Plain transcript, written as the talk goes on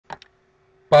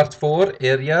Part 4,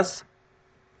 areas,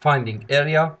 finding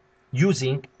area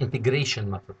using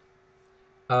integration method.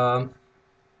 Um,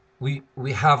 we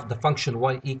have the function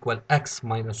y equal x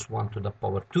minus 1 to the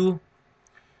power 2.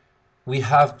 We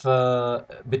have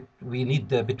we need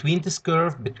between this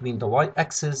curve between the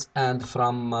y-axis and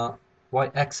from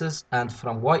y-axis and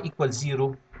from y equals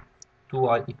 0 to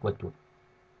y equal 2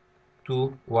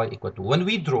 to y equal 2. When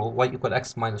we draw y equal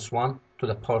x minus 1 to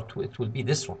the power 2, it will be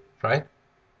this one, right?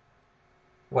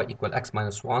 Y equal x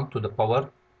minus 1 to the power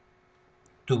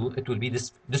 2, it will be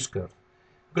this curve.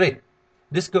 Great.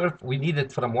 This curve, we need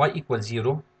it from y equals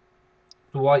 0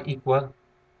 to y equal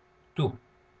 2.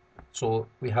 So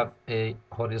we have a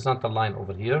horizontal line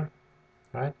over here,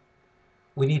 right?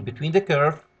 We need between the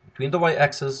curve, between the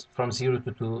y-axis from 0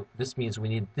 to 2, this means we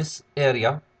need this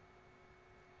area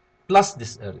plus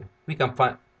this area. We can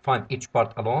find each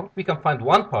part alone. We can find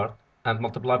one part and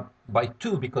multiply by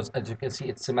 2 because, as you can see,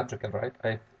 it's symmetrical,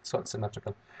 right? So it's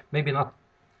symmetrical. Maybe not.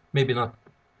 Maybe not.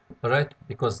 All right?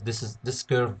 Because this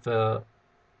curve,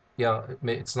 yeah,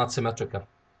 it's not symmetrical.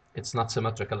 It's not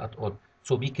symmetrical at all.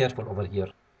 So be careful over here.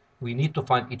 We need to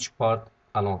find each part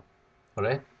alone. All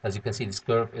right? As you can see, this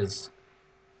curve is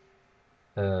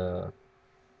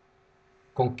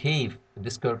concave.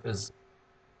 This curve is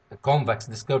convex.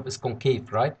 This curve is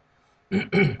concave, right?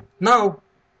 Now,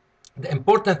 the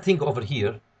important thing over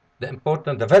here,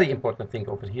 the very important thing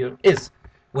over here is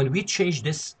when we change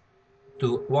this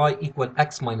to y equal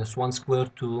x minus 1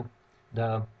 squared to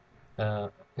the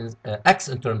x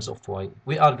in terms of y,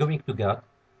 we are going to get,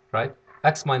 right,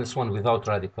 x minus 1 without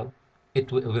radical,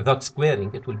 without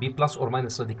squaring, it will be plus or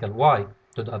minus radical y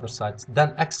to the other sides,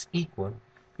 then x equal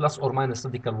plus or minus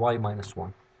radical y minus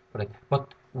 1. Right?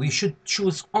 But we should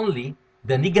choose only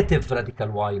the negative radical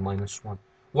y minus 1.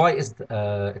 Y is,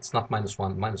 it's not minus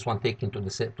 1. Minus 1 taken to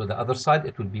the other side,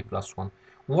 it will be plus 1.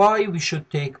 Why we should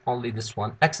take only this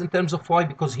one? X in terms of y,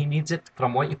 because he needs it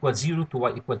from y equals 0 to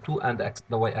y equal 2 and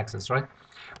the y-axis, right?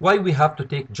 Why we have to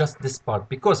take just this part?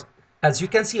 Because, as you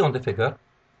can see on the figure,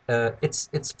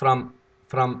 it's from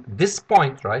this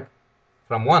point, right?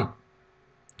 From 1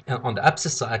 on the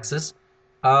abscissa axis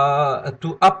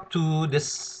to up to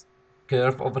this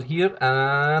curve over here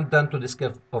and then to this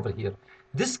curve over here.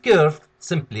 This curve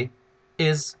simply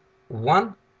is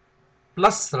 1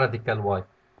 plus radical y.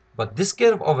 But this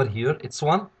curve over here, it's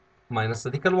 1 minus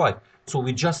radical y. So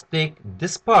we just take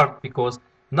this part because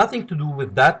nothing to do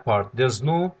with that part. There's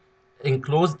no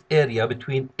enclosed area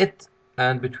between it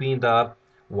and between the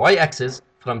y-axis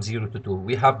from 0 to 2.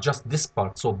 We have just this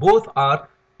part. So both are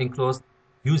enclosed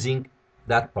using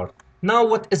that part. Now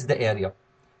what is the area?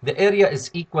 The area is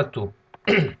equal to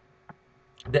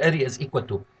the area is equal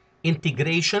to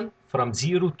integration from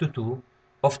 0 to 2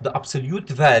 of the absolute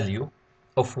value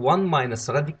of 1 minus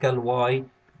radical y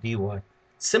dy.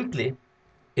 Simply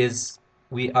is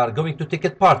we are going to take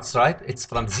it parts, right? It's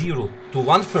from 0 to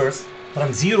 1 first.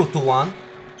 From 0 to 1,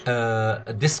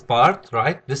 this part,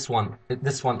 right? This one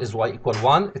is y equal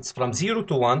 1. It's from 0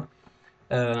 to 1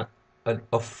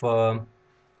 of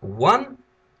 1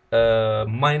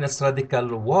 minus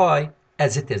radical y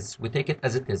as it is. We take it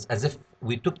as it is, as if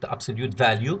we took the absolute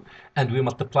value and we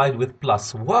multiplied with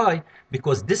plus. Why?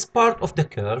 Because this part of the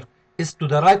curve is to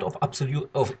the right of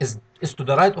is to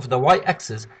the right of the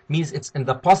y-axis, means it's in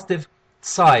the positive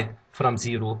side from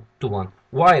 0 to 1.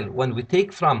 While when we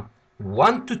take from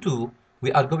 1 to 2,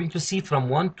 we are going to see from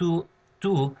 1 to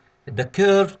 2, the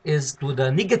curve is to the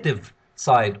negative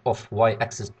side of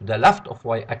y-axis, to the left of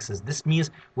y-axis. This means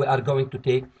we are going to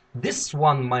take this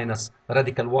 1 minus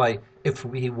radical y. If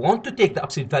we want to take the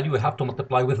absolute value, we have to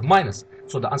multiply with minus.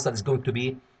 So the answer is going to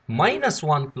be minus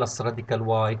 1 plus radical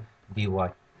y dy.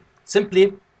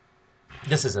 Simply,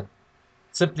 this is it.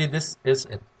 Simply, this is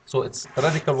it. So it's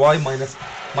radical y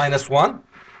minus 1,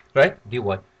 right, dy.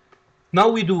 Now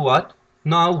we do what?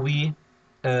 Now we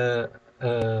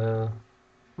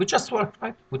just work,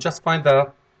 right? We just find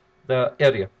the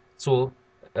area. So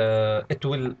it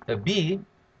will be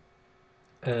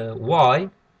y,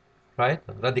 right?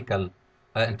 Radical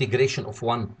integration of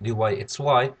 1 dy, it's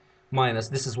y, minus,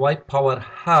 this is y power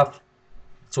half.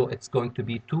 So it's going to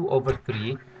be 2 over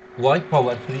 3, y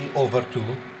power 3 over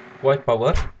 2, y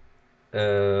power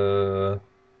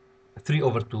 3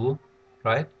 over 2,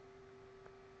 right?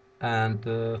 And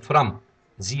from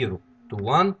 0 to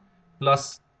 1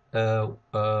 plus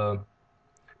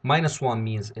minus 1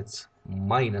 means it's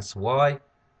minus y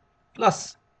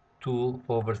plus 2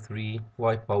 over 3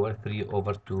 y power 3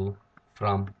 over 2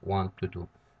 from 1 to 2.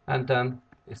 And then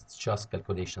it's just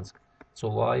calculations. So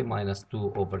y minus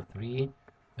 2 over 3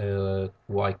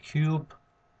 y cube,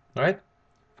 right,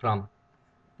 from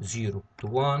 0 to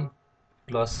 1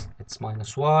 plus it's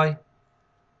minus y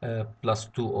plus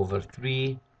 2 over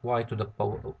 3 y to the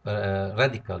power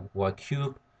radical y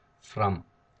cube from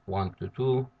 1 to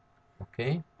 2,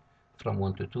 okay, from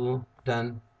 1 to 2.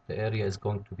 Then the area is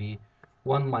going to be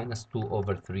 1 minus 2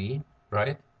 over 3,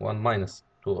 right? 1 minus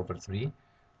 2 over 3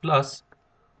 plus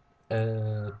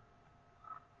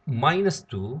minus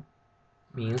 2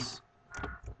 means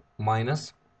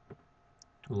minus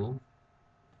 2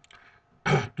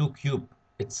 2 cube,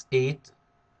 it's 8,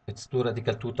 it's 2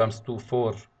 radical 2 times 2,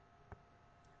 4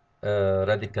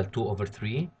 radical 2 over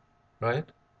 3, right?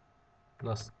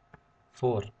 Plus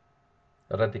 4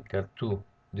 radical 2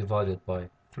 divided by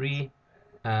 3,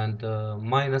 and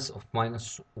minus of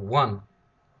minus 1,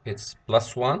 it's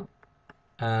plus 1,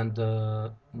 and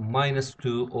minus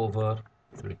 2 over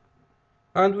 3.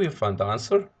 And we find the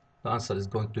answer. The answer is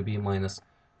going to be minus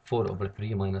 4 over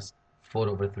 3 minus 4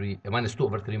 over 3, minus 2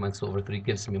 over 3 minus 2 over 3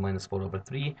 gives me minus 4 over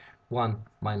 3. 1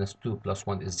 minus 2 plus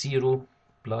 1 is 0,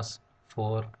 plus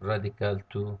 4 radical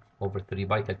 2 over 3.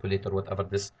 By calculator, whatever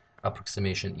this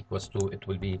approximation equals to, it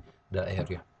will be the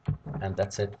area. And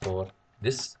that's it for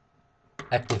this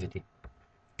activity.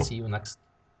 See you next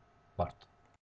part.